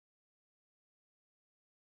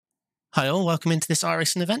Hi all, welcome into this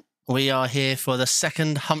iRacing event. We are here for the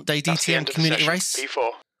second Hump Day DTM community race P4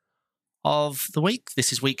 of the week.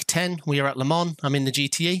 This is week 10. We are at Le Mans. I'm in the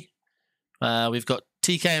GTE. We've got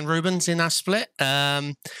TK and Rubens in our split.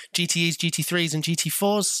 GTEs, GT3s and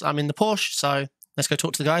GT4s. I'm in the Porsche, so let's go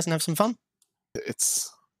talk to the guys and have some fun.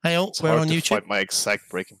 Hey all, we're on YouTube. Find my exact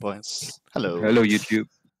breaking points. Hello. Hello, YouTube.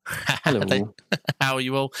 Hello. How are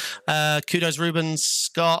you all? Kudos, Rubens,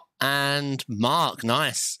 Scott, and Mark.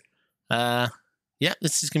 Nice. Yeah,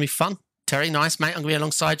 this is going to be fun. Terry, nice, mate. I'm going to be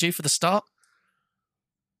alongside you for the start.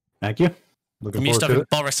 Thank you. Looking I'm used to forward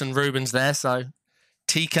to having Boris and Rubens there, so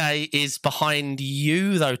TK is behind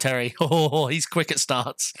you, though, Terry. Oh, he's quick at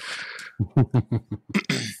starts.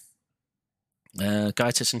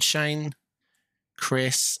 Gaitis and Shane,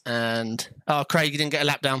 Chris, and... Oh, Craig, you didn't get a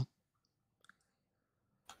lap down.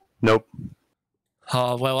 Nope.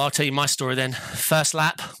 Oh, well, I'll tell you my story then. First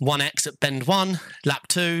lap, 1x at bend 1. Lap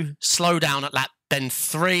 2, slow down at lap bend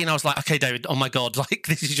 3. And I was like, okay, David, oh my God, like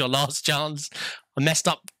this is your last chance. I messed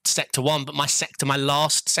up sector 1, but my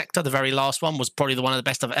last sector, the very last one, was probably one of the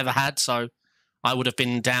best I've ever had. So I would have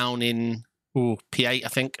been down in P8, I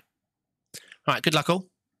think. All right, good luck all.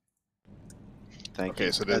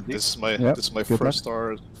 Okay, so this is my first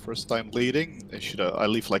time leading. I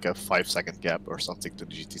leave like a 5-second gap or something to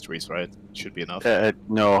the GT3s, right? Should be enough.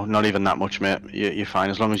 No, not even that much, mate. You're fine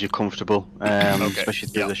as long as you're comfortable, especially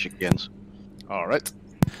through the chicanes. All right.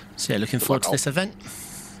 So yeah, looking forward to this event.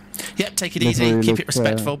 Yep, take it easy, keep it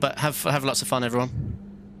respectful, but have lots of fun, everyone.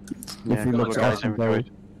 Yeah, good luck, guys. Enjoy.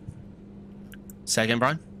 Say again,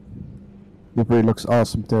 Brian. Livery looks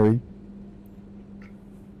awesome, Terry.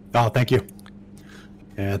 Oh, thank you.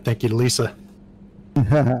 And thank you to Lisa.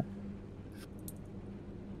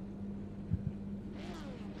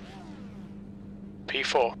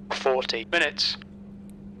 P4 40 minutes.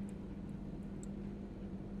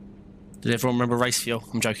 Did everyone remember race fuel?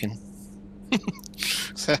 I'm joking.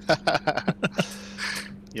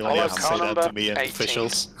 You only have to say that to me and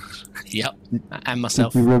officials. Yep, and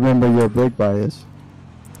myself. You remember your brake bias?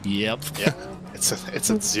 Yep. Yeah, it's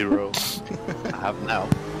at 0. I have now.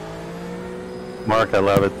 Mark, I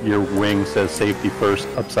love it. Your wing says safety first,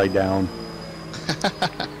 upside down.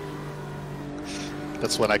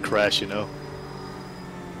 That's when I crash, you know.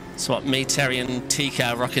 So what, me, Terry, and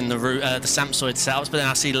TK are rocking the Sampsoid setups, but then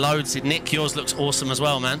I see loads. Nick, yours looks awesome as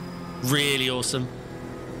well, man. Really awesome.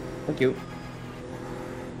 Thank you.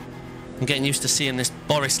 I'm getting used to seeing this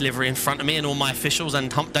Boris livery in front of me and all my officials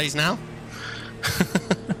and Hump Days now.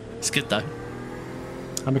 It's good though.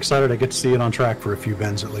 I'm excited I get to see it on track for a few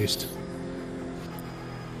bends at least.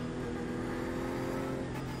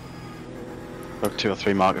 Look 2 or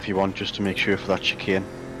 3, Mark, if you want, just to make sure for that chicane.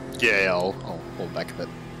 Yeah, I'll hold back a bit.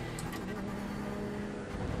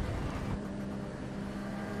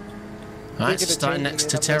 Alright, so starting next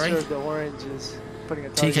to Terry.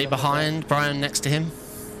 TK behind, Brian next to him.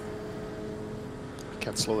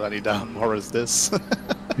 Can't slow any down more as this.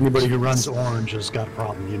 Anybody who runs orange has got a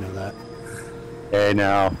problem, you know that. Hey,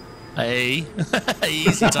 now. Hey,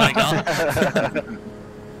 easy, Tiger.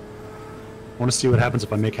 I want to see what happens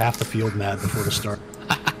if I make half the field mad before the start.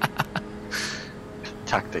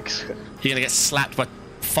 Tactics. You're going to get slapped by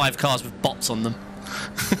 5 cars with bots on them.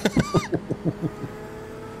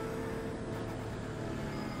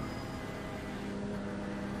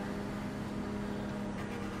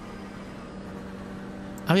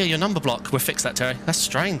 Oh yeah, your number block. We'll fix that, Terry. That's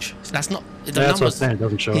strange. That's not... The That's numbers, what I'm saying. It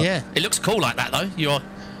doesn't show up. Yeah, it looks cool like that, though. You're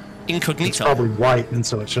incognito. It's probably white, and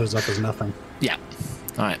so it shows up as nothing. Yeah.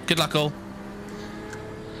 All right. Good luck, all.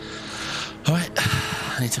 All right.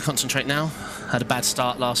 I need to concentrate now. I had a bad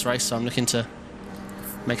start last race, so I'm looking to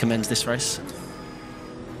make amends this race.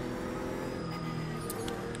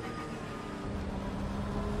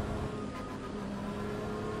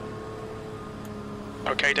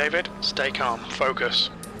 Okay, David, stay calm, focus.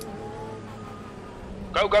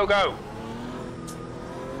 Go, go, go!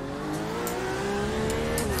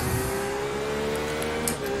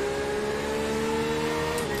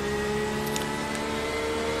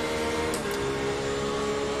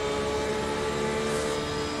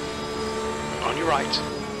 On your right.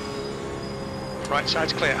 Right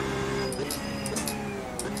side's clear.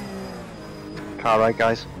 Car right,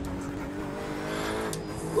 guys.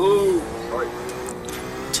 Ooh, sorry.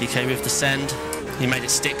 TK with the send. He made it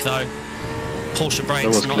stick though. Porsche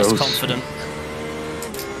brains not as confident.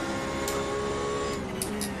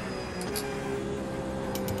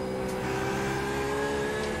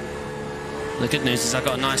 The good news is I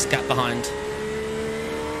got a nice gap behind.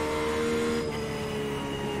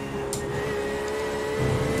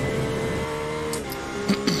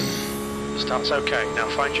 That's okay. Now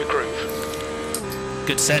find your groove.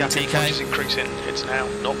 Good set, Gap in front TK. is increasing. It's now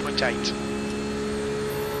 0.8.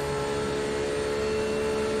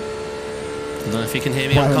 I don't know if you can hear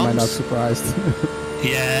me Why on am I not comms. surprised?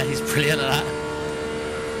 Yeah, he's brilliant at that.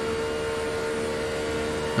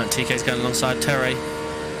 And TK's going alongside Terry.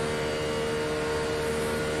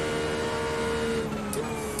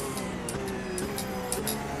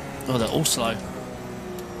 Oh, they're all slow.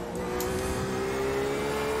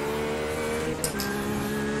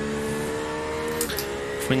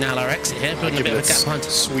 If we nail our exit here, putting a bit of a gap behind.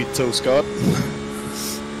 Sweet toe, Scott.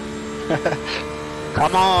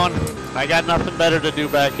 Come on! I got nothing better to do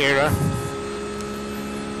back here, huh?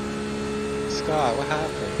 Scott, what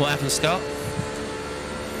happened? What happened, Scott?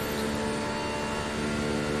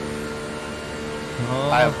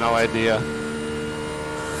 I have no idea.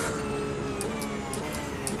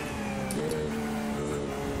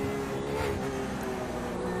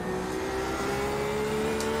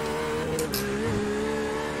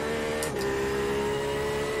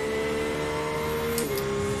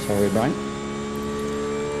 Sorry, Brian.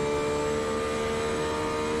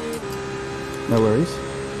 No worries.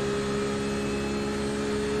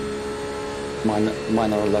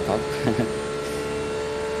 Minor luck up.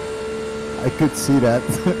 I could see that.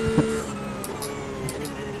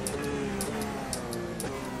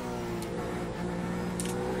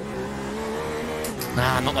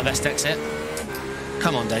 Ah, not the best exit.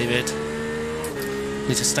 Come on, David.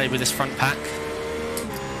 Need to stay with this front pack.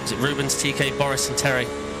 Is it Rubens, TK, Boris and Terry?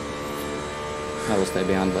 I will stay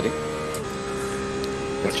behind, buddy.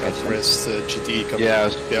 Watch out for his GTE coming. Yeah,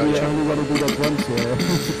 We only want to do that once here.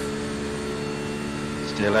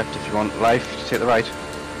 stay left if you want life, just take the right.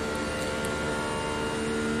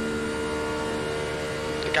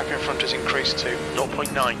 The gap in front has increased to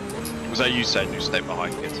 0.9. Was that you saying you stay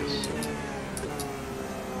behind Gitters?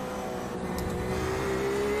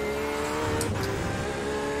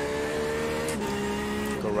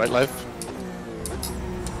 Go right, life.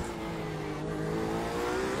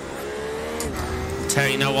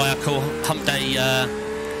 Terry, you know why I call Hump Day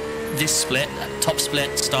this split, top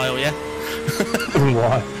split style, yeah?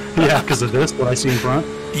 Why? Yeah, because of this, what I see in front.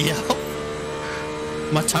 Yeah.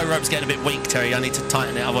 My tow rope's getting a bit weak, Terry. I need to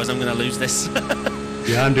tighten it, otherwise I'm going to lose this.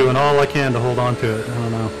 Yeah, I'm doing all I can to hold on to it. I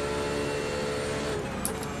don't know.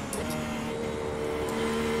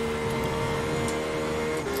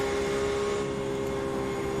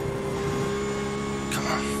 Come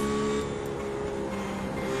on.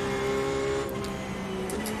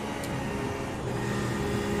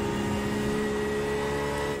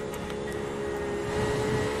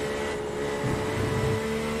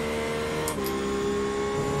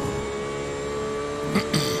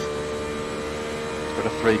 Got a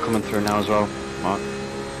 3 coming through now as well, Mark.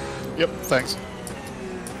 Yep, thanks.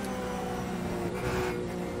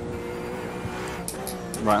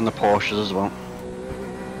 Right on the Porsches as well.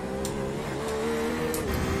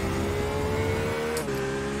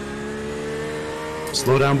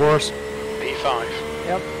 Slow down, Boris. P5.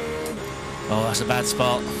 Oh, that's a bad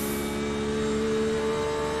spot.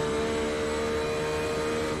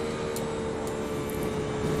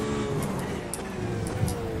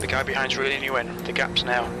 The guy behind's reeling you in. The gap's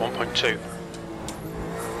now 1.2.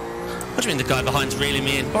 What do you mean the guy behind's reeling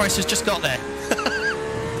me in? Boris has just got there.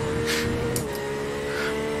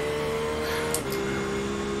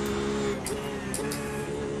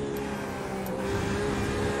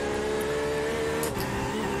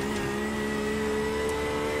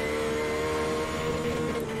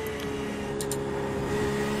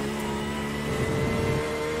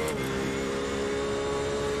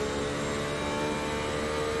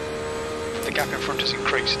 The gap in front has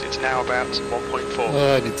increased. It's now about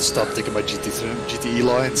 1.4. I need to stop taking my GTE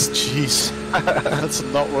lines. Jeez. That's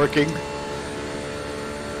not working.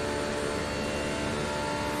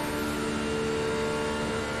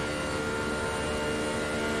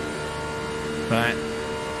 Right.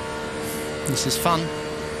 This is fun.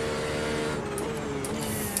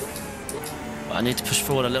 But I need to push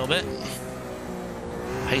forward a little bit.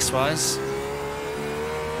 Pace-wise.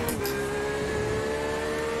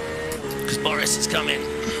 Because Boris is coming.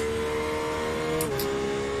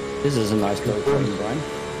 This is a nice little turn, Brian.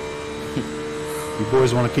 You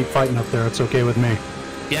boys want to keep fighting up there, it's okay with me.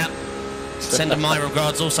 Yeah. Send him my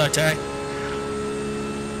regards also, Terry.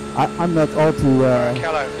 I'm not all too.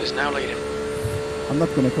 Callow is now leading. I'm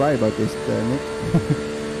not gonna cry about this, Nick.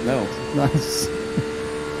 No. Nice.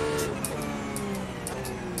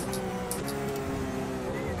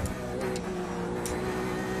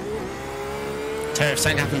 Terry, if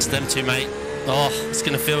something happens to them two, mate. Oh, it's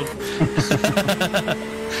gonna feel.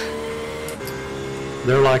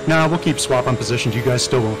 They're like, nah, we'll keep swapping positions. You guys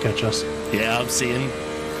still won't catch us. Yeah, I'm seeing.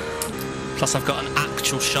 Plus, I've got an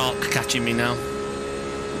actual shark catching me now.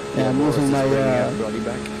 Yeah, I'm using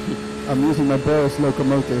my Boris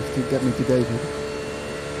locomotive to get me to David.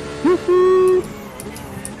 Woohoo!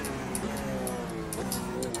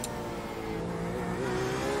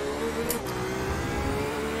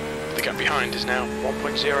 The gap behind is now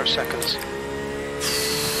 1.0 seconds.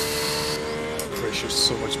 Chris, you're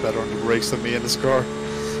so much better on the brakes than me in this car.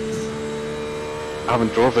 I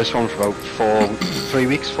haven't drove this one for about 4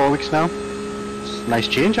 weeks now. It's a nice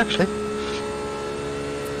change, actually.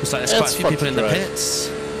 Looks like there's quite a few people in the pits.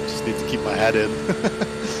 Just need to keep my head in.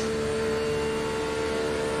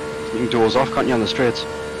 You can doze off, can't you, on the straights?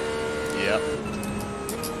 Yeah.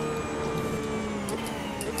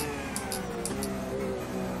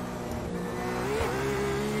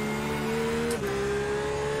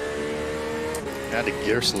 Yeah, the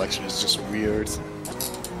gear selection is just weird.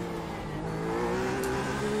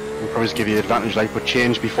 We'll probably just give you the advantage, like, but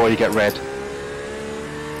change before you get red.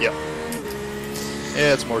 Yeah.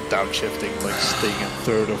 Yeah, it's more downshifting, like staying in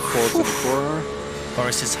third or fourth in the corner.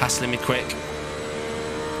 Boris is hassling me quick.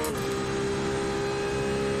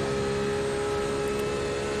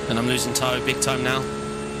 And I'm losing toe big time now.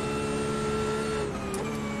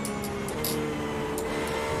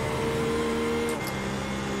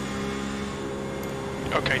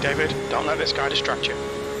 Okay, David, don't let this guy distract you.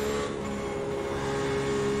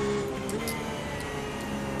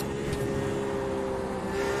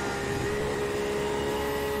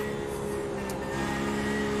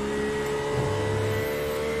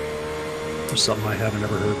 There's something I haven't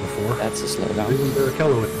ever heard before. That's a slowdown. Even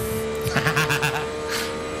Barrichello.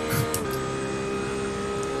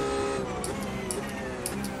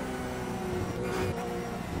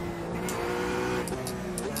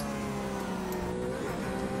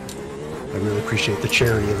 I really appreciate the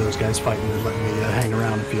charity of those guys fighting and letting me hang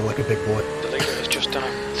around and feel like a big boy. The leader has just done a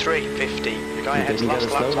 3:50. The guy ahead's last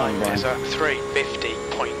lap time is a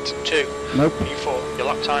 3:50.2. Nope. P4, your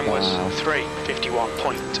lap time was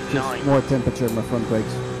 3:51.9. More temperature in my front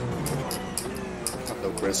brakes.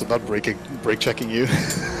 No, Chris, I'm not brake checking you.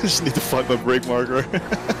 I just need to find my brake marker.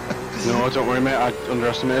 No, don't worry, mate. I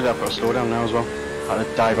underestimated. I've got to slow down now as well. I had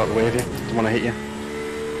to dive out the way of you. Didn't want to hit you.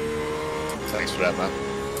 Thanks for that, man.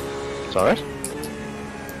 It's alright.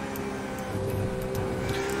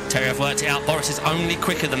 Terry, I've worked it out. Boris is only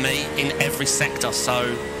quicker than me in every sector,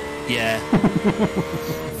 so yeah.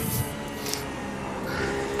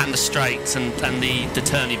 And the straights and the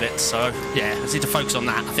turny bits, so yeah, I just need to focus on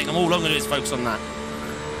that. I think all I'm going to do is focus on that.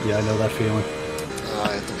 Yeah, I know that feeling.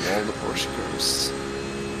 I had to wall the Porsche curves.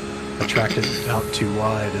 I tracked it out too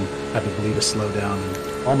wide and had to bleed a slow down.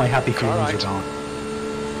 And all my happy feelings are gone.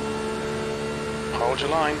 Hold your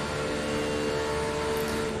line.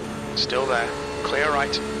 Still there. Clear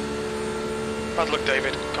right. Bad luck,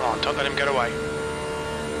 David. Come on, don't let him get away.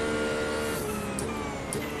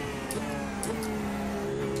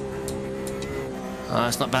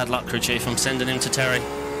 It's not bad luck, crew chief. I'm sending him to Terry.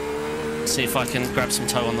 See if I can grab some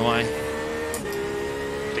tow on the way.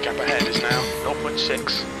 The gap ahead is now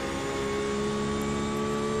 0.6.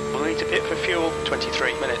 We'll need to pit for fuel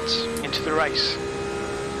 23 minutes into the race.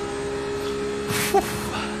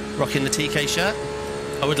 Rocking the TK shirt.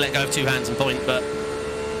 I would let go of two hands and point, but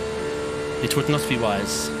it would not be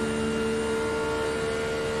wise.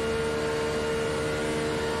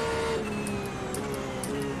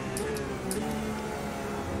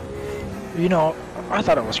 You know, I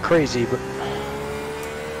thought it was crazy, but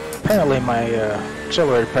apparently my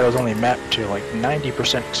accelerator pedal is only mapped to like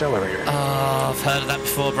 90% accelerator. Oh, I've heard of that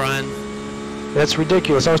before, Brian. That's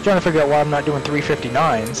ridiculous. I was trying to figure out why I'm not doing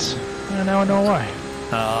 359s, and now I know why.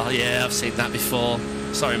 Oh, yeah, I've seen that before.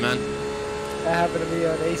 Sorry, man. That happened to me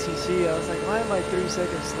on ACC. I was like, why am I 3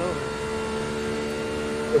 seconds slower?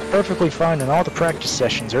 It was perfectly fine in all the practice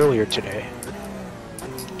sessions earlier today.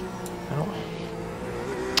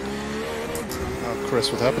 Chris,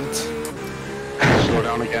 what happened? Slow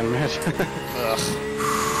down again, mate.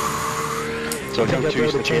 So can you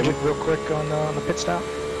get to change it real quick on the pit stop?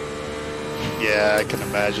 Yeah, I can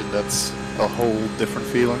imagine that's a whole different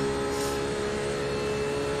feeling.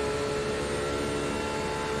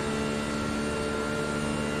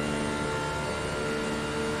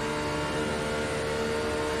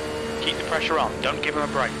 Keep the pressure on. Don't give him a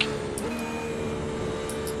break.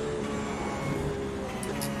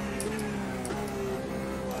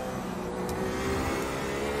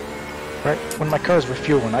 Right, when my car's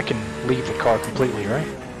refueling, I can leave the car completely, right?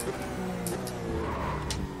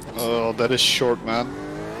 Oh, that is short, man.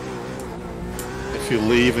 If if you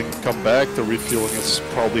leave and come back, the refueling is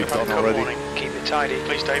probably done already. Warning. Keep it tidy,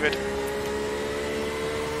 please, David.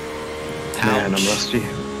 Man, I'm rusty.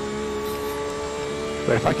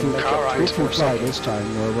 But if I can make Car up right for fly this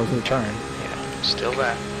time, or was it turn? Yeah, still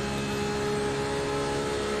there.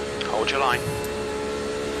 Hold your line.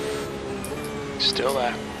 Still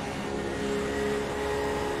there.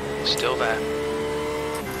 Still there.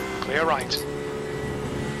 Clear right.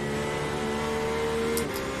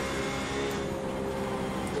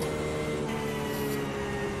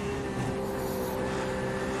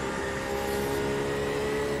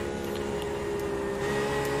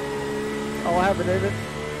 Oh, what happened, David?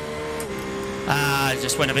 I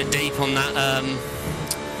just went a bit deep on that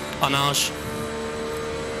onage.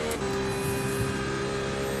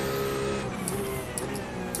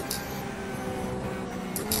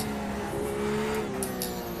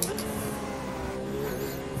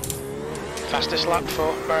 Fastest lap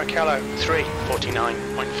for Barrichello,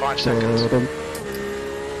 3:49.5 seconds.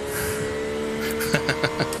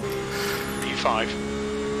 P5.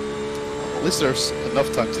 At least there's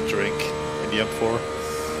enough time to drink in the M4.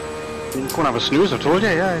 You can have a snooze, I told you,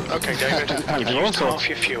 yeah. Okay, David, you've used half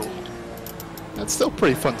your fuel. That's still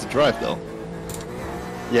pretty fun to drive, though.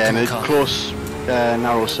 Yeah, and a close,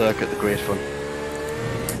 narrow circuit, the great fun.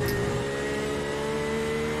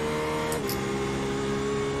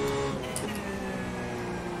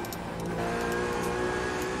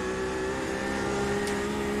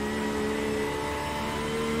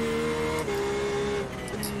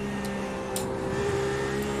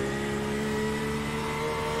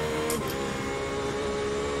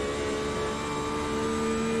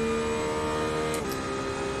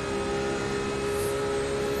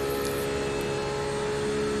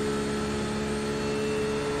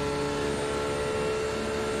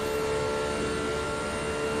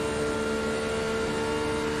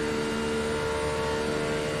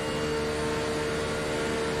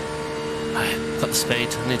 Got the speed.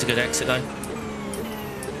 I need a good exit though.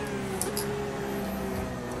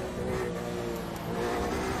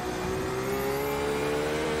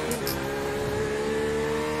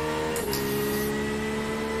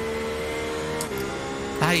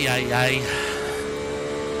 Hey.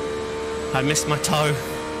 I missed my toe.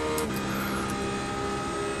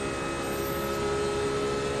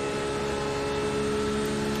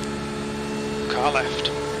 Car left.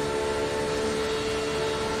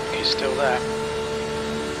 He's still there.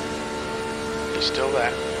 He's still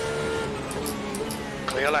there.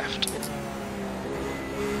 Clear left.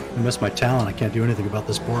 I missed my talent. I can't do anything about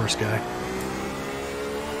this Porsche guy.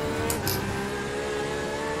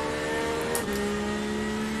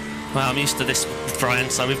 Well, I'm used to this, Brian,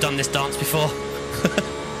 so we've done this dance before.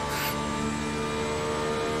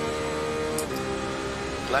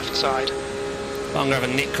 Left side. I'm going to have a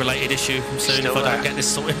Nick-related issue soon Still if I don't there. get this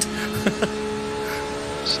sorted.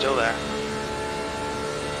 Still there.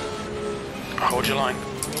 Hold your line.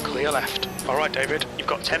 Clear left. Alright, David, you've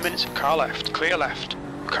got 10 minutes of car left. Clear left.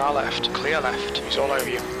 Car left. Clear left. He's all over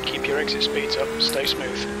you. Keep your exit speeds up. Stay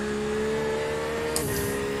smooth.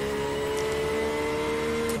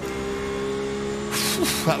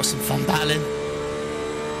 That was some fun battling.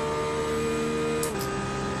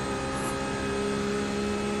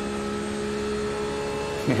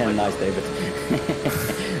 Nice, David.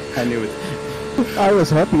 I knew it. I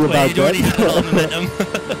was happy about Well, you'd already that. had a lot of momentum.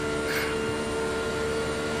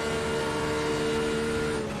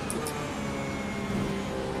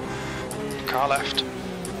 Car left.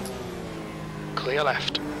 Clear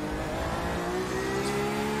left.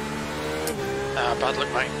 Bad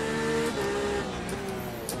luck, mate.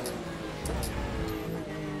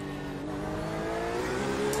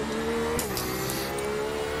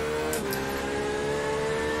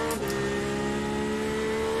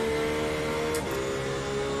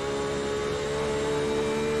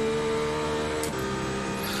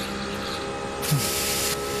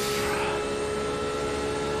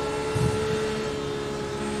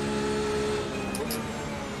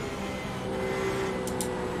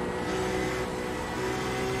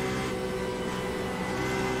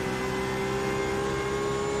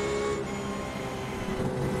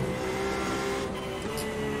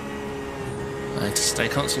 I need to stay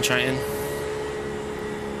concentrating.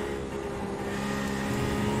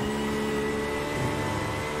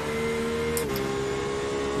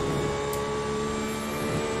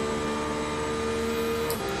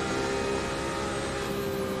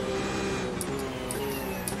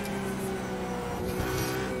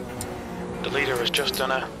 The leader has just done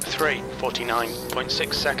a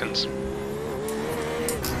 3:49.6 seconds.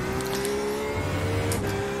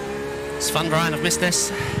 It's fun, Brian. I've missed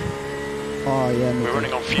this. Oh, yeah. We're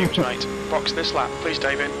running on fumes, mate. Box this lap, please,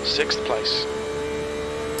 David. 6th place.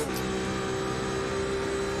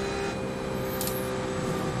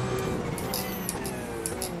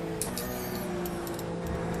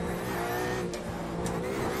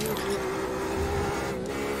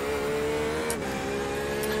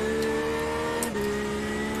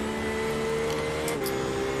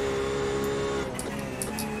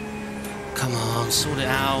 Come on, sort it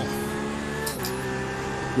out.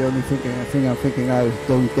 The only thing I'm thinking now is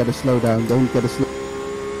don't get a slowdown, don't get a slow.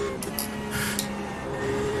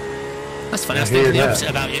 That's funny, I was thinking the opposite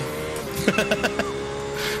about you.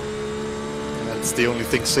 That's the only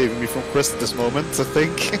thing saving me from Chris at this moment, I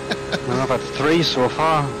think. I've had 3 so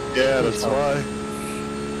far. Yeah, that's why.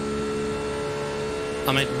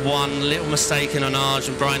 I made one little mistake in Onage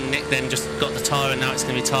and Brian and Nick then just got the toe, and now it's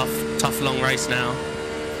going to be tough long race now.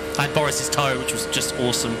 I had Boris's toe, which was just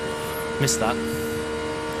awesome. Missed that.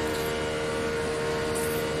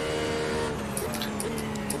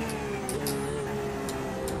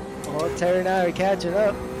 Oh, Terry now are catching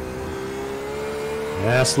up.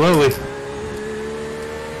 Yeah, slowly.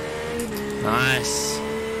 Nice.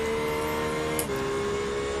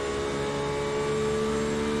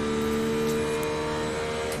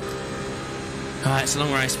 Alright, it's a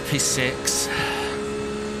long race, P6.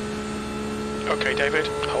 Okay, David,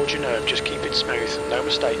 hold your nerve, just keep it smooth, no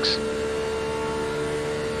mistakes.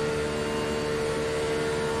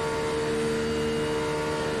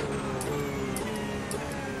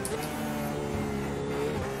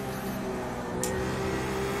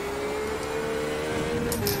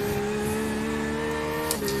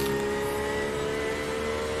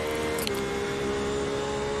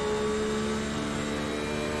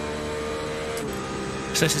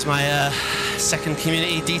 So this is my second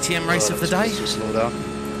community DTM race of the day. Slow down.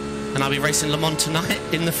 And I'll be racing Le Mans tonight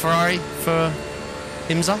in the Ferrari for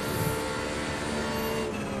IMSA.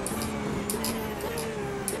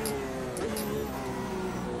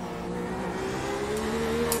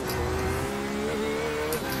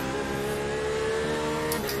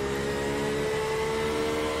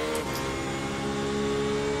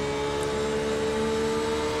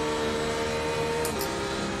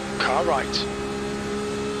 Car right.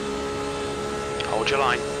 Hold your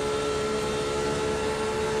line.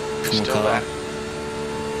 Still there.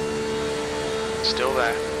 Still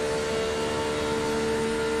there.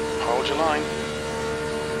 Hold your line.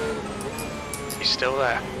 He's still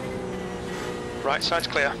there. Right side's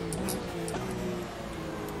clear.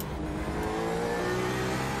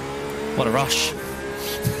 What a rush.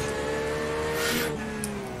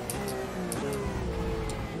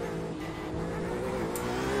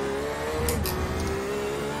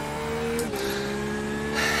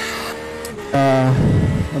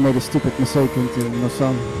 I made a stupid mistake into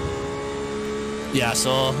Mosan. Yeah, I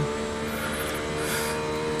saw.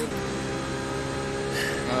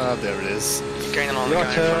 Ah, there it is. Gaining on the Your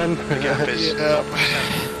guy turn. in front. The gap is Yeah.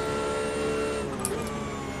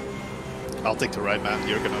 0%. I'll take the right, man.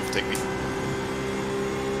 You're gonna overtake me.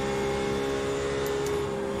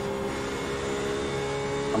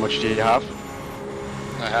 How much do you have?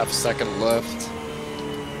 I have a second left.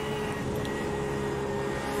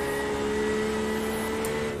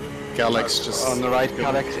 Galax just On the right,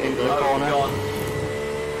 Galax into the corner.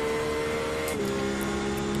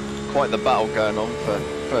 Quite the battle going on for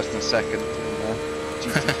first and second in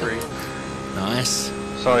GT3. Nice.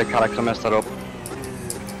 Sorry, Galax, I messed that up.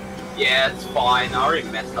 Yeah, it's fine. I already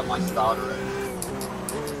messed up my starter.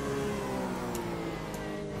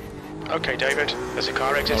 Okay, David, there's a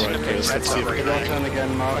car exiting the pit. Let's see if we can Your turn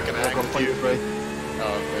again, Mark. I can I've got hang point you. three.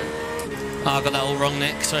 Oh, okay. Oh, I got that all wrong,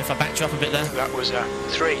 Nick. Sorry if I backed you up a bit there. That was a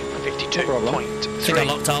 3:52.3. I think I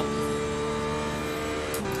locked up.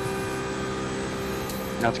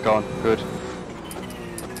 That's gone. Good.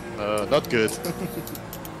 Not good.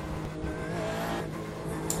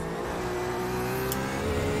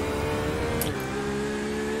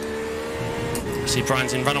 See,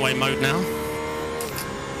 Brian's in runaway mode now.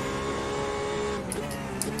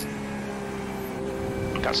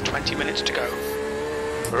 That's 20 minutes to go.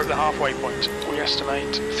 We're at the halfway point. We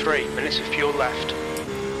estimate 3 minutes of fuel left.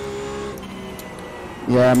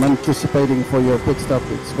 Yeah, I'm anticipating for your pit stop.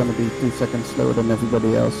 It's going to be 2 seconds slower than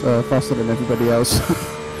everybody else, faster than everybody else.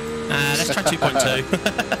 Let's try 2.2.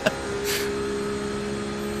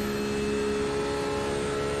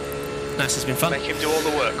 Nice, it's been fun. Make him do all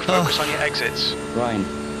the work. Focus on your exits. Ryan.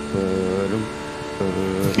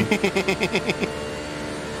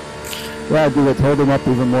 Yeah, do it. Hold him up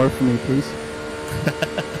even more for me, please.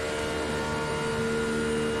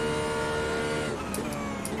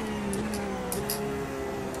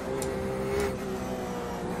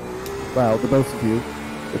 Well, the both of you,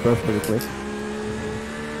 they're both pretty quick.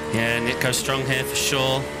 Yeah, Nick goes strong here for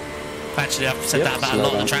sure. Actually, I've said that about a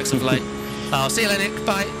lot of the tracks of late. Oh, see you later, Nick.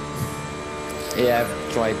 Bye. Yeah,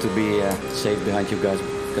 I've tried to be safe behind you guys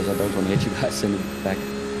because I don't want to hit you guys in the back.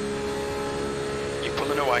 You're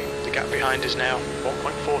pulling away. The gap behind is now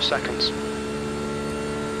 1.4 seconds.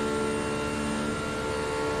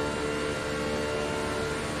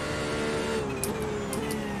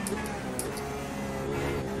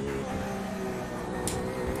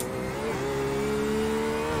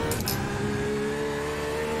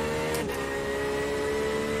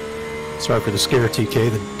 Sorry for the scare,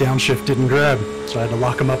 TK. The downshift didn't grab, so I had to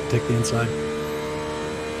lock him up and take the inside.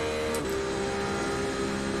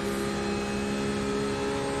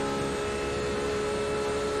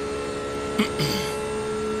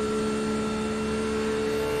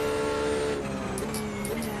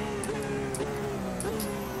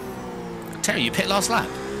 Terry, you pit last lap?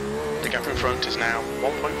 The gap in front is now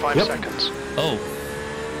 1.5 seconds. Oh.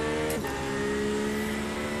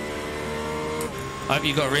 I hope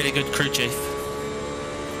you got a really good crew chief.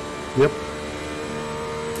 Yep.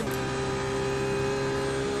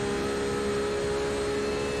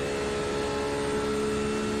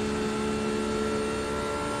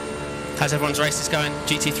 How's everyone's races going?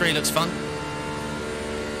 GT3 looks fun.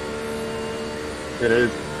 It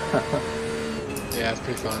is. Yeah, it's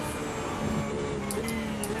pretty fun.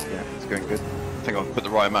 Yeah, it's going good. I think I've put the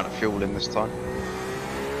right amount of fuel in this time.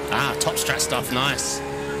 Ah, top strat stuff, nice.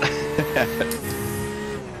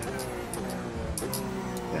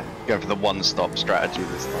 Yeah, go for the one-stop strategy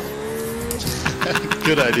this time.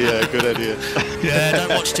 Good idea, good idea. Yeah, don't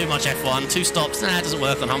watch too much F1. 2 stops, nah, it doesn't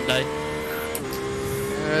work on hump day.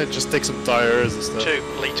 Yeah, just take some tires and stuff. 2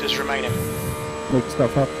 litres remaining. Make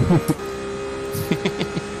stuff up.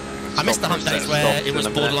 I missed the hump days where it was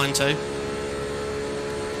borderline 2.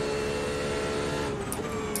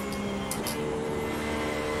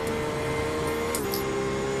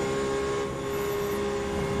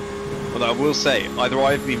 But I will say, either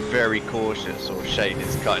I've been very cautious or Shane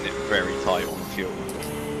is cutting it very tight on the fuel.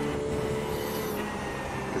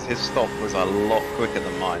 Because his stop was a lot quicker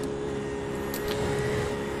than mine.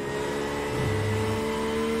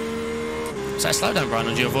 Is that a slowdown, Brian, or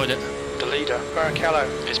did you avoid it? The leader, Barrichello,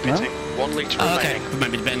 is pitting. 1 litre Oh, okay. remaining.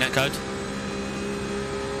 Maybe the net code.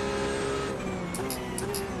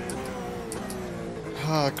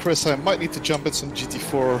 Chris, I might need to jump in some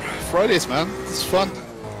GT4 Fridays, man. This is fun.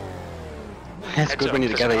 It's good when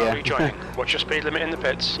you're together, yeah. What's your speed limit in the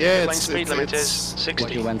pits? Yeah, Lane speed limit is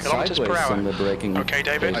 60 kilometers per hour. On the braking. Okay,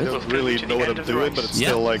 David. I don't really know what I'm doing, but it's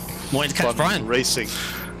still like wanting to catch fun Brian. Racing.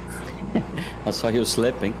 I saw you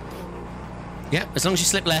slipping. Yeah, as long as you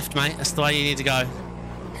slip left, mate, that's the way you need to go.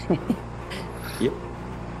 Yep.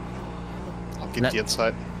 I'll keep the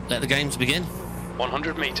inside. Let the games begin.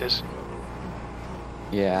 100 meters.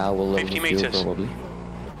 Yeah, I will load 50 the fuel meters. probably.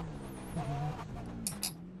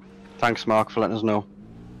 Thanks, Mark, for letting us know.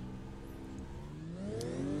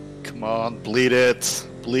 Come on, bleed it.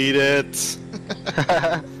 Bleed it.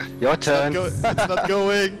 Your turn. It's not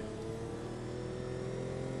going.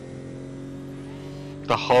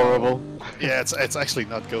 The horrible. Yeah, it's actually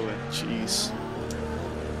not going. Jeez.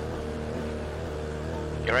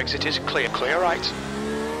 Your exit is clear. Clear right.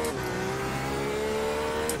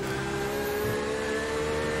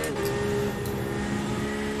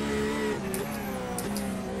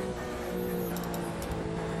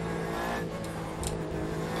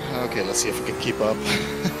 Okay, let's see if we can keep up.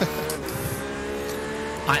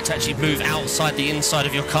 I had to actually move outside the inside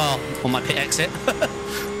of your car on my pit exit.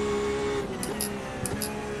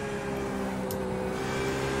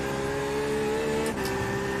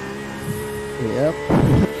 Yep.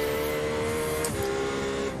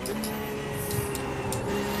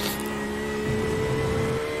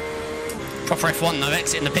 Proper F1 though,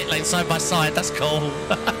 exiting the pit lane side by side, that's cool.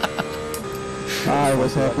 I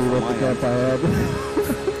was happy with the gap I had.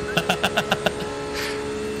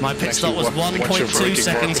 My pit stop was 1.2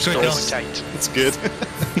 seconds quicker. That's good.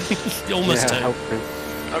 Almost 2.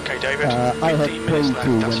 Okay, David. I had 15 minutes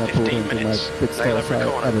left. That's 15 minutes. Nail every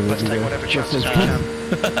corner. Let's take whatever chances we can.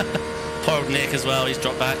 Poor old Nick as well, he's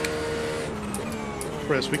dropped back.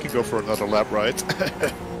 Chris, we can go for another lap, right?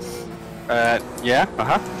 Yeah,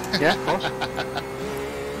 yeah, of course.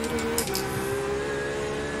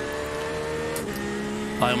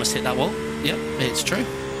 I almost hit that wall. Yep, it's true.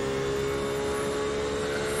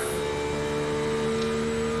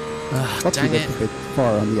 Dang it. A bit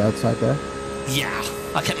far on the outside there. Yeah,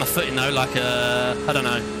 I kept my foot in though, like I don't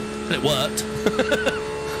know, but it worked.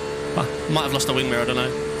 I might have lost a wing mirror, I don't know.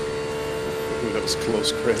 Ooh, that was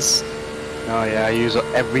close, Chris. Oh yeah, I use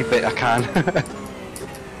every bit I can.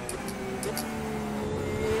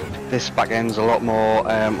 This back end's a lot more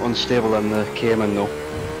unstable than the Cayman though.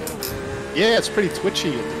 Yeah, it's pretty twitchy.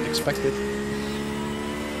 I didn't expect it.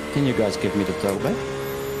 Can you guys give me the toe back?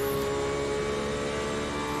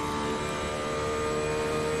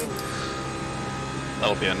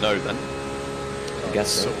 That'll be a no then. I guess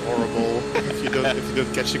so horrible if you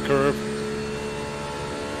don't catch the curve.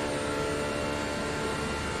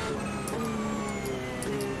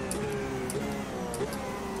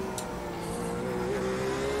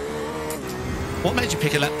 What made you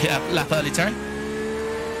pick a lap early, Terry?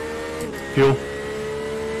 Fuel.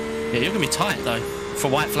 Yeah, you're gonna be tight though for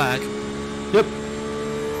white flag. Yep.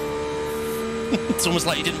 It's almost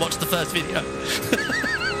like you didn't watch the first video.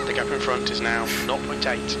 The gap in front is now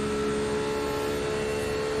 0.8.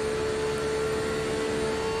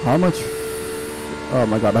 How much? Oh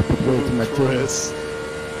my god, I put way too much in.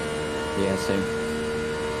 Yeah, same.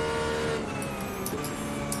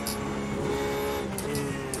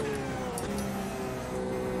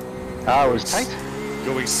 Ah, it was tight.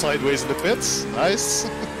 Going sideways in the pits. Nice.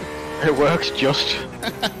 It works just.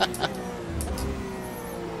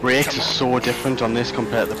 Brakes are so different on this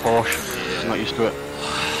compared to the Porsche. I'm not used to it.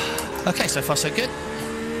 Okay, so far so good.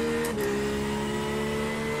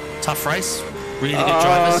 Tough race. Really good I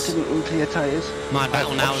drivers. didn't clear tyres. My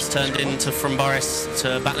battle now has turned into from Boris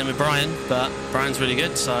to battling with Brian, but Brian's really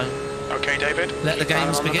good, so Okay, David. let the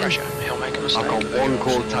games Under begin. pressure. He'll make a mistake. I've got one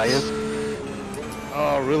cold tyres.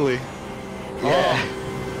 Oh, really? Yeah.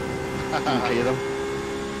 Didn't clear them.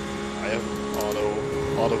 I have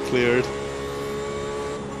auto cleared.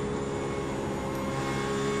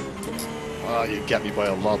 Ah, you get me by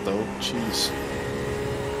a lot though. Jeez.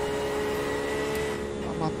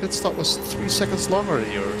 Oh, my pit stop was 3 seconds longer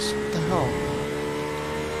than yours. What the hell?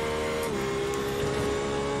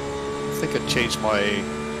 I think I changed my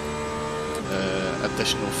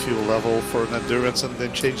additional fuel level for an endurance and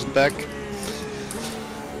then changed it back.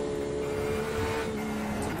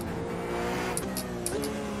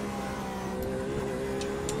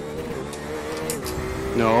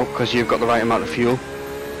 No, because you've got the right amount of fuel.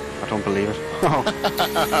 I don't believe it.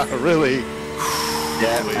 Really?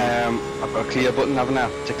 Yeah, I've got a clear button, haven't I?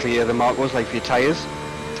 To clear the markers, like for your tyres.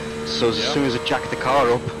 So as soon as I jacked the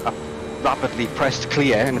car up, I rapidly pressed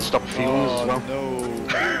clear and it stopped fueling as well. No.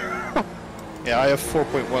 Yeah, I have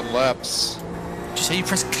 4.1 laps. Did you say you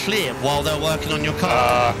pressed clear while they're working on your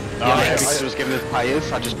car? Yeah, because I was given the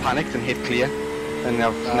tyres, I just panicked and hit clear. And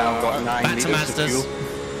I've now got 9 Back to litres of Mazdas. fuel.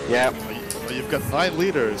 Yeah. Oh, you've got 9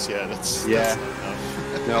 liters. Yeah, that's Yeah.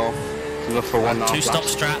 That's No. Enough for 1.5 laps. 2-stop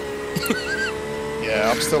strap.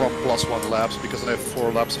 yeah, I'm still on +1 laps because I have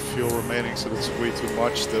 4 laps of fuel remaining, so that's way too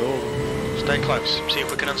much still. Stay close. See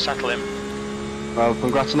if we can unsettle him. Well,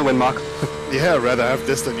 congrats on the win, Mark. Yeah, I'd rather have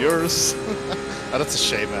this than yours. Oh, that's a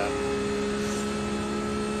shame, man.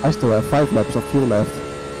 I still have 5 laps of fuel left.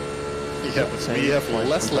 Yeah, but we have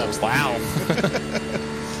less laps. Wow.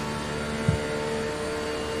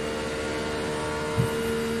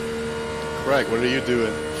 Craig, what are you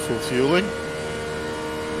doing? Full fueling?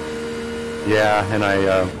 Yeah, and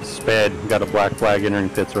I sped, got a black flag entering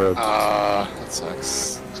pits road. Ah, that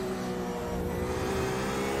sucks.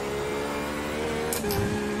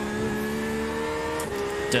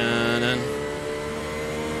 Dun-dun.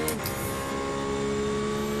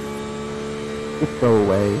 Go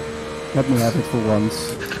away. Let me have it for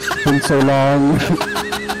once. It's been so long.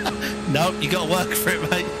 Nope, you gotta work for it,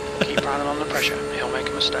 mate. Keep Brandon under pressure. He'll make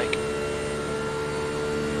a mistake.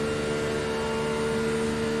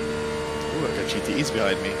 Ooh, I got GTEs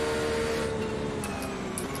behind me.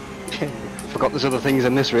 Forgot there's other things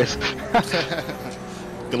in this race.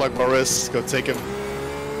 Good luck, Boris. Go take him.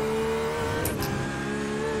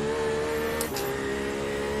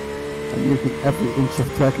 I'm using every inch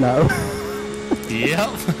of track now. Yep.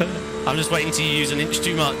 I'm just waiting to use an inch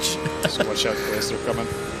too much. So watch out, boys. They're coming.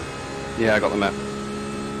 Yeah, I got the map.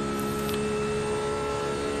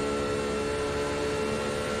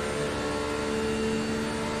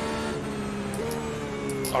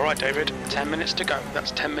 Alright, David. 10 minutes to go.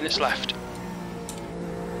 That's 10 minutes left.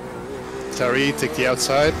 Terry, take the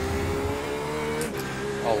outside.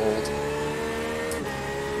 I'll hold.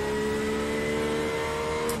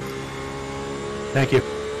 Thank you.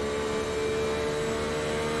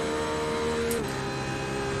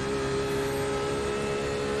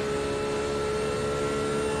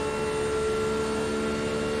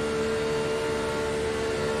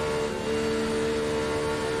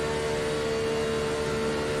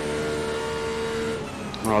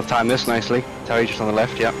 Well, I'll time this nicely. Terry just on the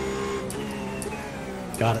left, yeah.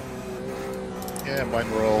 Got it. Yeah, mine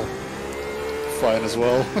were all fine as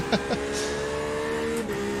well.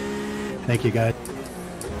 Thank you, guys.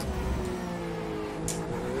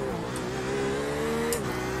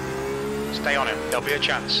 Stay on him. There'll be a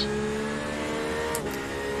chance.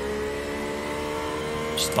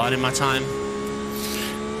 Just biding my time.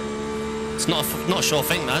 It's not a sure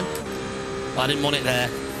thing though. I didn't want it there.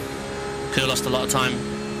 Could have lost a lot of time.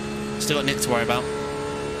 Still got Nick to worry about.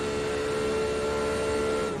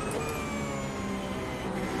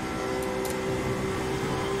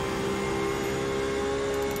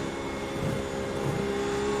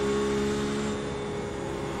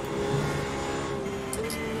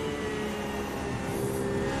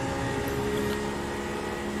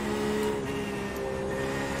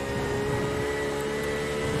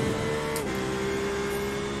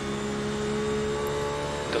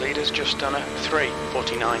 Just done it.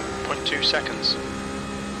 3:49.2 seconds.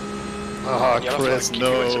 Ah, Chris, keep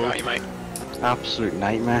your wits about you, mate. Absolute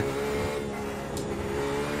nightmare.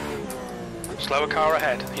 Slower car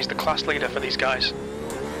ahead. He's the class leader for these guys.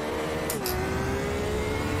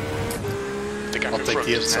 The gap I'll in take front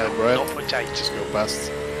the is inside, now right? 0.8. Just go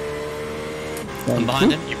past. I'm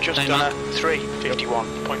behind him. You've just done it.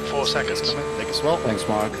 3:51.4 seconds. Take as well. Thanks,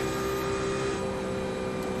 Mark.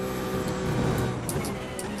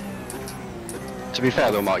 To be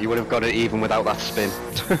fair though, Mark, you would have got it even without that spin.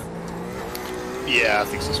 Yeah, I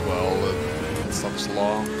think so as well. It's not so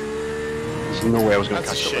long. There's no way I was going to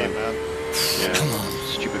That's catch a up shame, there. man. Yeah. Come on.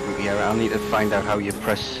 Stupid rookie error. I'll need to find out how you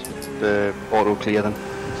press the auto clear then.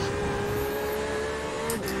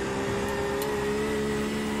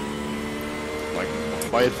 Like,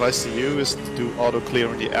 my advice to you is to do auto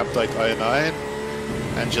clear in the app like i9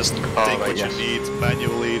 and just take what you need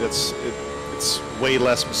manually. It's way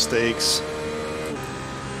less mistakes.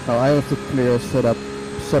 Oh, I have the clear set up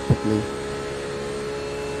separately.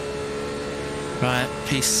 Right,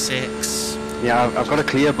 P6. Yeah, I've got a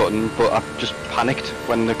clear button, but I've just panicked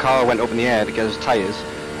when the car went up in the air to get his tyres.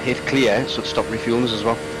 I hit clear, so it stopped refueling us as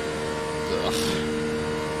well. Ugh.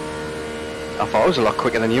 I thought it was a lot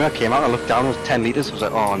quicker than you. I came out, I looked down, it was 10 litres. I was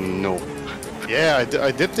like, oh no. Yeah,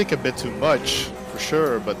 I did think a bit too much, for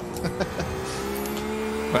sure, but...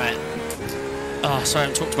 Right. Oh, sorry I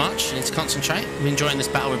haven't talked much. I need to concentrate. I'm enjoying this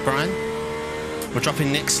battle with Brian. We're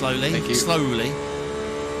dropping Nick slowly. Thank you. Slowly.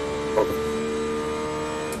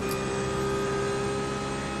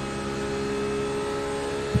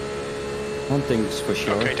 One thing's for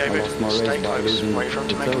sure. Okay, David, I lost my race stay by close. losing Wait for him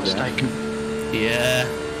to the make a toe there. mistake. Yeah.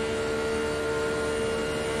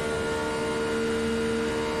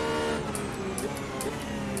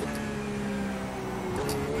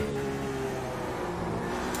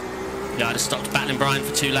 Yeah, I just stopped battling Brian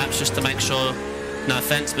for 2 laps just to make sure, no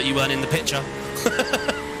offence, but you weren't in the picture.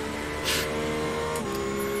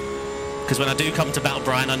 Because when I do come to battle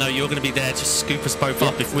Brian, I know you're going to be there to scoop us both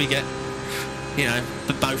up if we get, you know,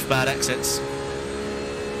 both bad exits.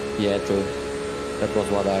 Yeah, true. That was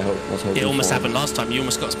what I was hoping It almost for. happened last time. You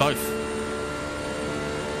almost got us both.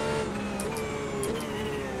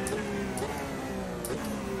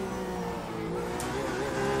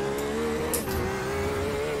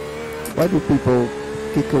 Why do people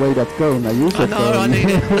kick away that cone? I use I that know, cone. I need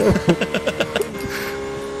it.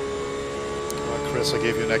 Chris, I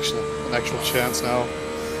gave you an actual chance now.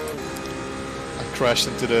 I crashed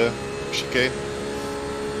into the chicane.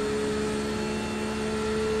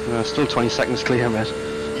 Still 20 seconds clear, mate.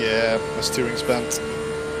 Yeah, my steering's bent.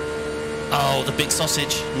 Oh, the big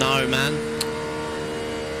sausage. No, man.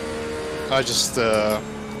 I just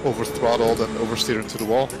over-throttled and oversteered into the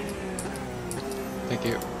wall. Thank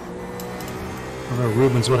you. Oh,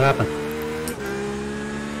 Rubens, what happened?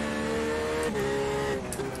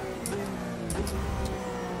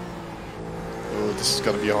 Oh, this is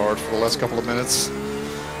gonna be hard for the last couple of minutes.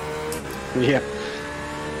 Yeah.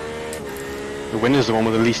 The winner's the one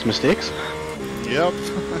with the least mistakes. Yep.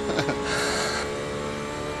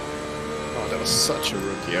 Oh, that was such a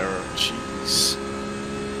rookie error. Jeez.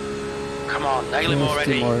 Come on, nail him Just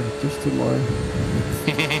already. 2 more. Just 2 more.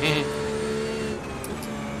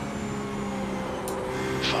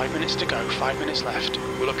 5 minutes to go, 5 minutes left.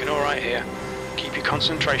 We're looking all right here. Keep your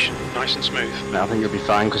concentration nice and smooth. I think you'll be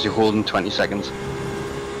fine because you're holding 20 seconds.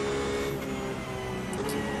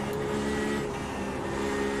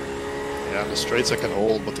 Yeah, the straights I can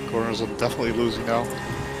hold, but the corners I'm definitely losing now.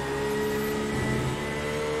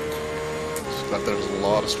 Just glad there's a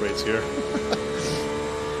lot of straights here.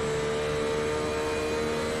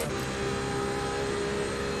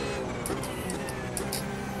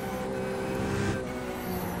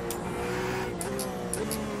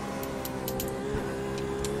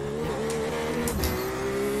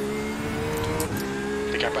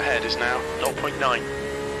 ahead is now 0.9.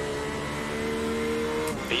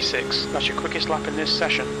 E6, that's your quickest lap in this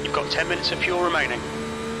session. You've got 10 minutes of fuel remaining.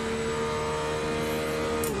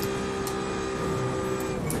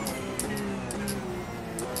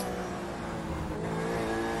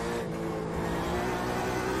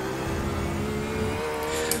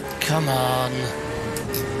 Come on.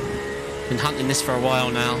 Been hunting this for a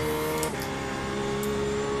while now.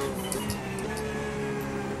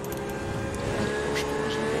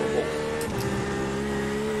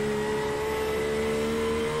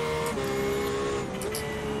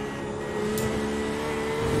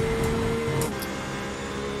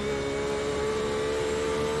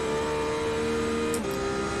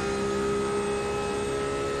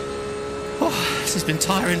 Oh, this has been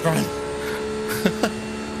tiring, Brian.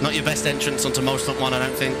 Not your best entrance onto most of one, I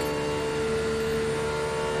don't think.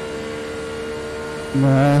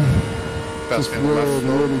 Nah. Just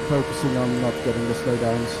really focusing on not getting the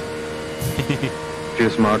slowdowns. Too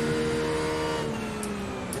smart.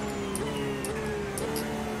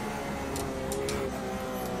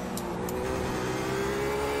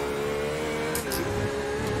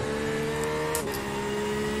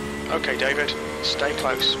 Okay, David, stay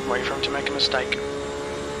close. Wait for him to make a mistake.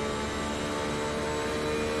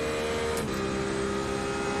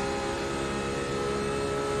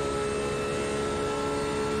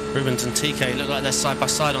 Rubens and TK look like they're side by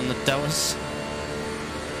side on the deltas.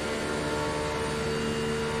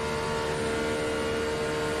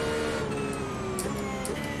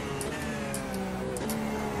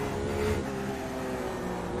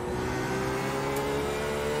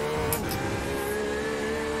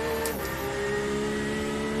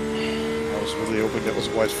 I was really hoping that was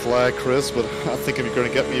a white flag, Chris, but I think you're going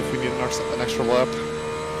to get me if we need an extra lap.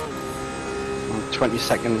 20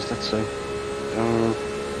 seconds, let's say.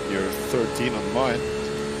 You're 13 on mine.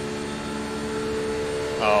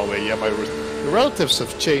 Oh wait, yeah, the relatives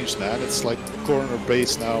have changed, man. It's like corner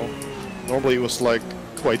base now. Normally it was like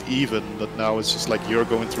quite even, but now it's just like you're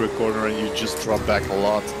going through a corner and you just drop back a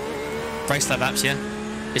lot. Race lab apps, yeah?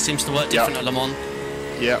 It seems to work different at Le Mans.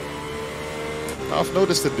 Yeah. I've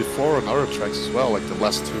noticed it before on other tracks as well, like the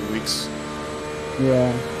last 2 weeks.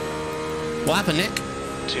 Yeah. What happened, Nick?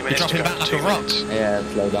 2 minutes. You're dropping back like a rock. Yeah,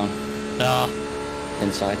 slow down. Ah.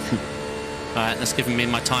 Inside. Alright, that's giving me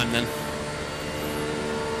my time then.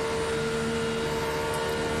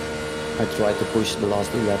 I tried to push the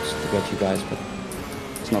last 2 laps to get you guys, but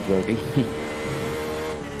it's not working.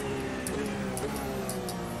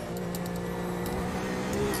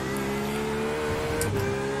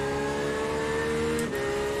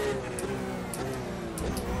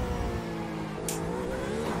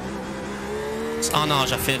 It's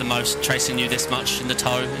Arnage I fear the most, tracing you this much in the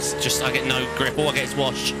toe. It's just, I get no grip, all I get is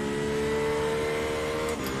wash.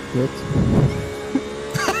 Good.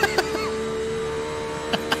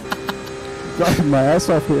 Driving my ass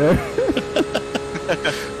off here.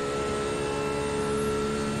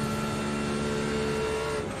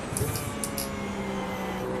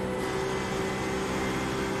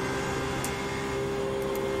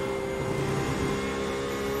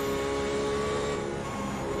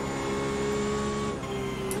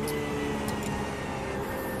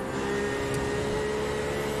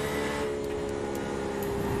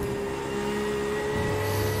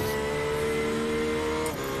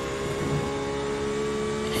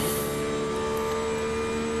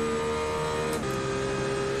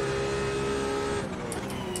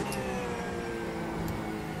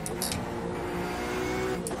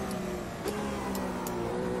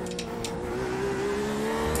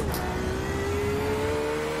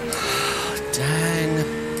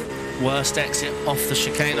 Worst exit off the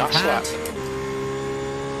chicane I've had.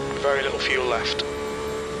 Very little fuel left.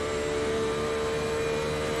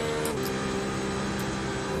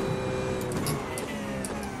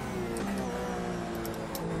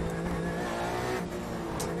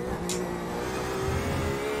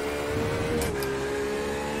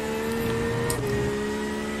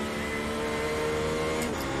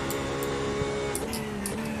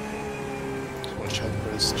 Watch out,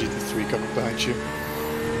 there's GT3 coming behind you.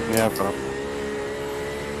 Yeah, I've got up.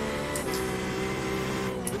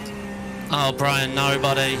 Oh, Brian, no,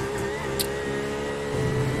 buddy.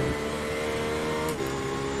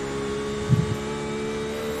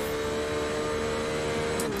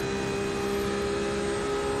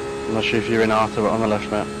 I'm not sure if you're in after, but on the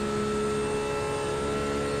left, mate.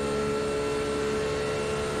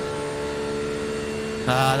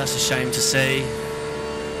 Ah, that's a shame to see.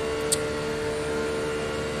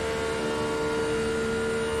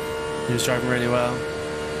 He was driving really well.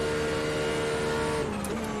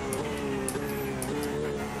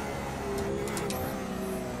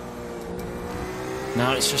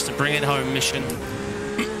 No, it's just a bring it home mission.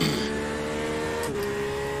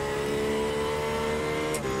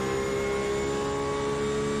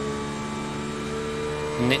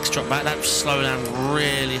 Nick's dropped back. That slowdown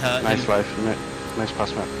really hurt Nice him. life, Nick. Nice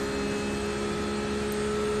pass, Matt.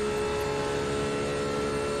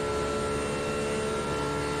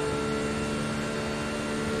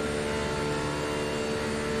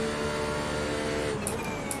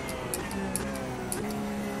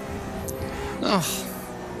 Oh,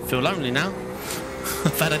 I feel lonely now.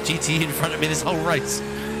 I've had a GT in front of me this whole race.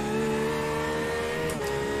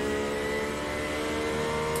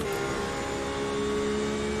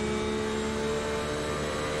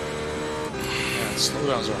 Yeah,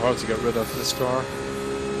 slowdowns are hard to get rid of this car.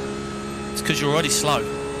 It's because you're already slow.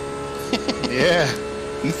 Yeah.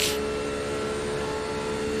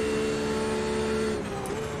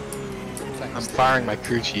 I'm firing my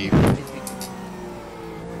crew chief.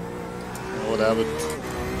 What happened?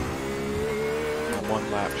 I'm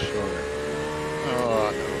 1 lap short.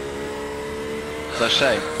 Oh no. Is that a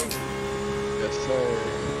shame? Yes, sir.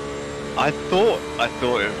 I thought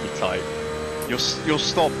it would be tight. Your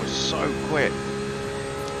stop was so quick.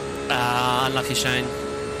 Unlucky Shane.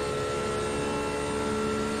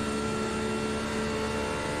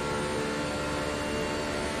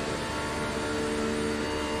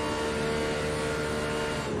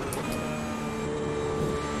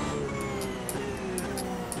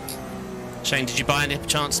 Shane, did you by any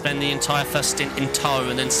chance spend the entire first stint in tow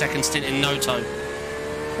and then second stint in no tow?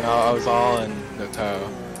 No, I was all in the tow.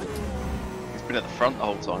 He's been at the front the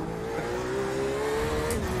whole time.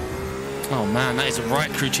 Oh man, that is a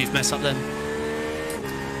right crew chief mess up then.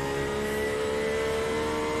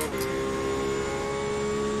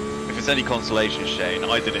 If it's any consolation, Shane,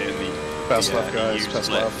 I did it in the Pass left, guys. used Pass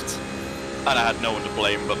split. left. And I had no one to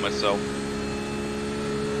blame but myself.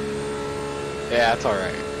 Yeah, that's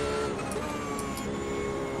alright.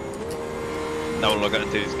 Now all I've got to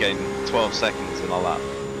do is gain 12 seconds in a lap.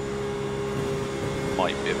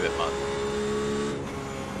 Might be a bit much.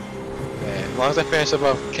 Yeah, as long as I finish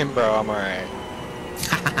above Kimbrough, I'm alright.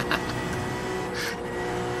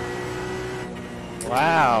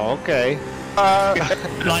 Wow, okay.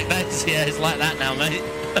 Like that, yeah, it's like that now, mate.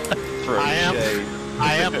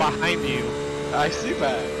 I am behind you. I see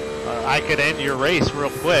that. I could end your race real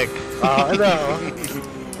quick. I know.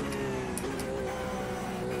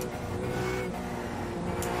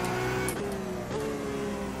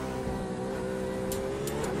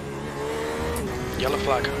 Yellow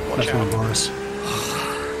flag, watch That's one, out. Boris.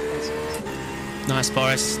 Nice,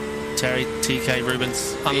 Boris. Terry, TK,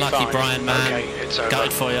 Rubens. Unlucky, Fine. Brian, man. Okay, it's over.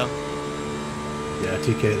 Gutted for you. Yeah,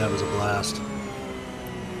 TK, that was a blast.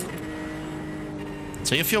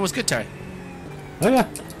 So your fuel was good, Terry? Oh, yeah.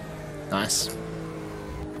 Nice.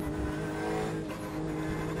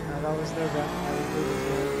 That was no bad.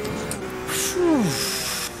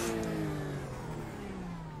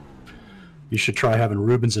 You should try having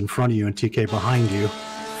Rubens in front of you and TK behind you.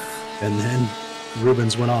 And then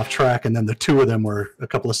Rubens went off track, and then the two of them were a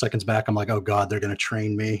couple of seconds back. I'm like, oh God, they're going to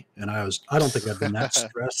train me. And I don't think I've been that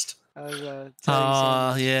stressed.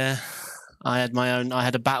 Yeah. I had my own. I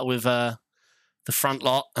had a battle with the front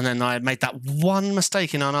lot, and then I made that one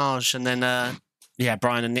mistake in Arnage, and then yeah,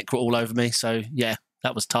 Brian and Nick were all over me. So yeah,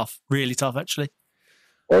 that was tough. Really tough, actually.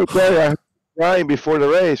 Okay, I was crying before the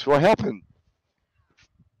race. What happened?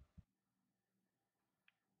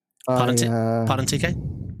 Pardon, pardon, TK?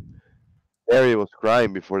 Harry was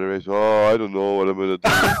crying before the race. Oh, I don't know what I'm going to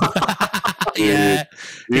do. Yeah.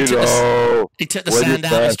 He took the sand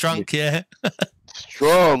out of his trunk, yeah.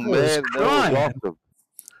 Strong, I was man. That crying. was awesome.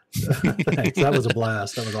 Thanks. That was a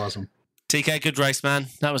blast. That was awesome. TK, good race, man.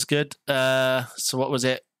 That was good. So what was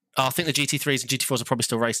it? Oh, I think the GT3s and GT4s are probably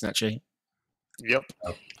still racing, actually. Yep.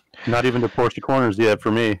 Not even the Porsche corners yet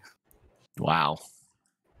for me. Wow.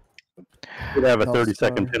 Could have a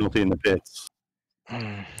 30-second penalty in the pits.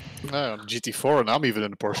 No, GT4, and I'm even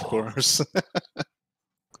in the Porsche corners.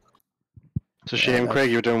 It's a shame, Craig.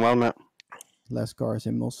 You were doing well, Matt. Less cars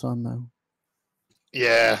in Mulsanne now.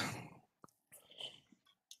 Yeah.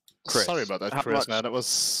 Chris, Sorry about that, how Chris, much- man. It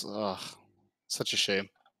was such a shame.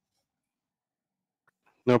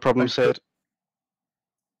 No problem, Sid.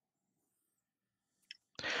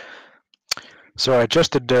 So I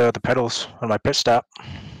adjusted the pedals on my pit stop.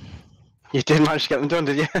 You did manage to get them done,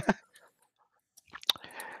 did you?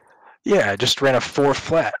 Yeah, I just ran a 4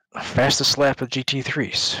 flat, fastest lap of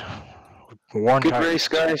GT3s. Worn Good tires. race,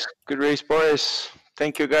 guys. Good race, boys.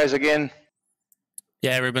 Thank you, guys, again.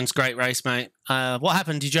 Yeah, Rubens, great race, mate. What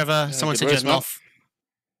happened? Did you ever? Someone good said you race, had an man. off.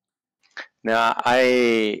 No,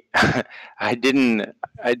 I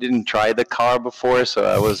didn't try the car before, so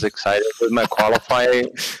I was excited with my qualifying.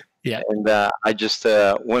 Yeah. And I just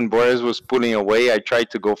when Boris was pulling away, I tried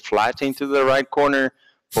to go flat into the right corner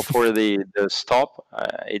before the stop.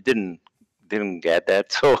 It didn't get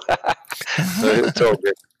that, so so it's all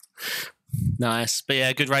good. Nice, but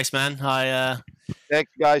yeah, good race, man.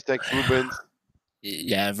 Thanks, guys. Thanks, Ruben.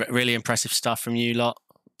 Yeah, really impressive stuff from you lot.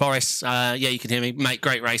 Boris, yeah, you can hear me, mate.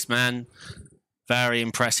 Great race, man. Very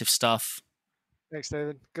impressive stuff. Thanks,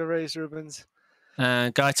 David. Good race, Rubens.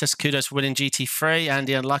 Gaitus, kudos for winning GT3.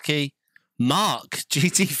 Andy, unlucky. Mark,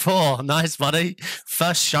 GT4. Nice, buddy.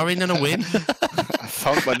 First showing and a win. I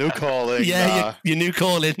found my new calling. Yeah, your new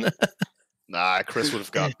calling. Nah, Chris would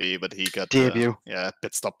have got me, but he got Debut.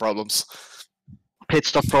 pit stop problems. Pit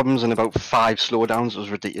stop problems and about 5 slowdowns. It was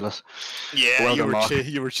ridiculous. Yeah, Well you done, Mark.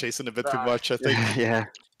 were chasing a bit too much, I think. Yeah.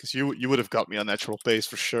 Because you would have got me on natural pace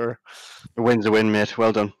for sure. A win's a win, mate.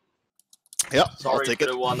 Well done. Yeah, Sorry I'll take to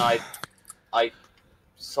it. the one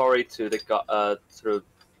sorry to the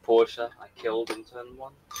Porsche I killed in turn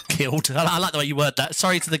 1. Killed. I like the way you word that.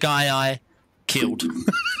 Sorry to the guy I killed.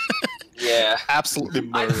 Yeah. Absolutely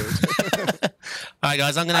murdered. All right,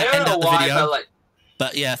 guys, I'm going to end up the video.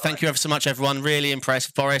 But yeah, thank you ever so much, everyone. Really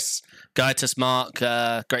impressed. Boris, Gaitus, Mark,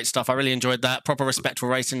 great stuff. I really enjoyed that. Proper respectful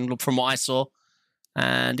racing from what I saw.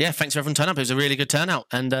 And yeah, thanks for everyone turning up. It was a really good turnout.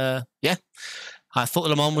 And yeah, I thought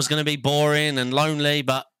Le Mans was going to be boring and lonely,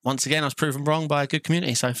 but once again, I was proven wrong by a good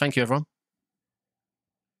community. So thank you, everyone.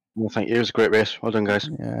 Well, thank you. It was a great race. Well done, guys.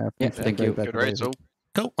 Yeah, thank you. Good race.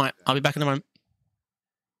 Cool. All right, I'll be back in a moment.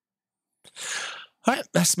 All right,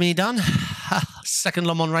 that's me done. Second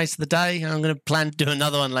Le Mans race of the day. I'm going to plan to do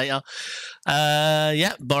another one later.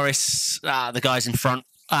 Yeah, Boris, the guys in front,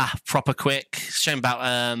 proper quick. Shame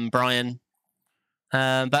about Brian.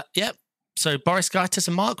 But yeah, so Boris, Gaitus,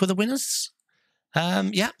 and Mark were the winners.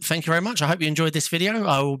 Yeah, thank you very much. I hope you enjoyed this video.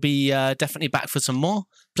 I will be definitely back for some more.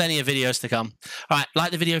 Plenty of videos to come. All right,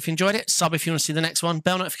 like the video if you enjoyed it. Sub if you want to see the next one.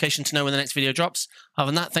 Bell notification to know when the next video drops. Other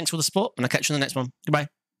than that, thanks for the support, and I'll catch you in the next one. Goodbye.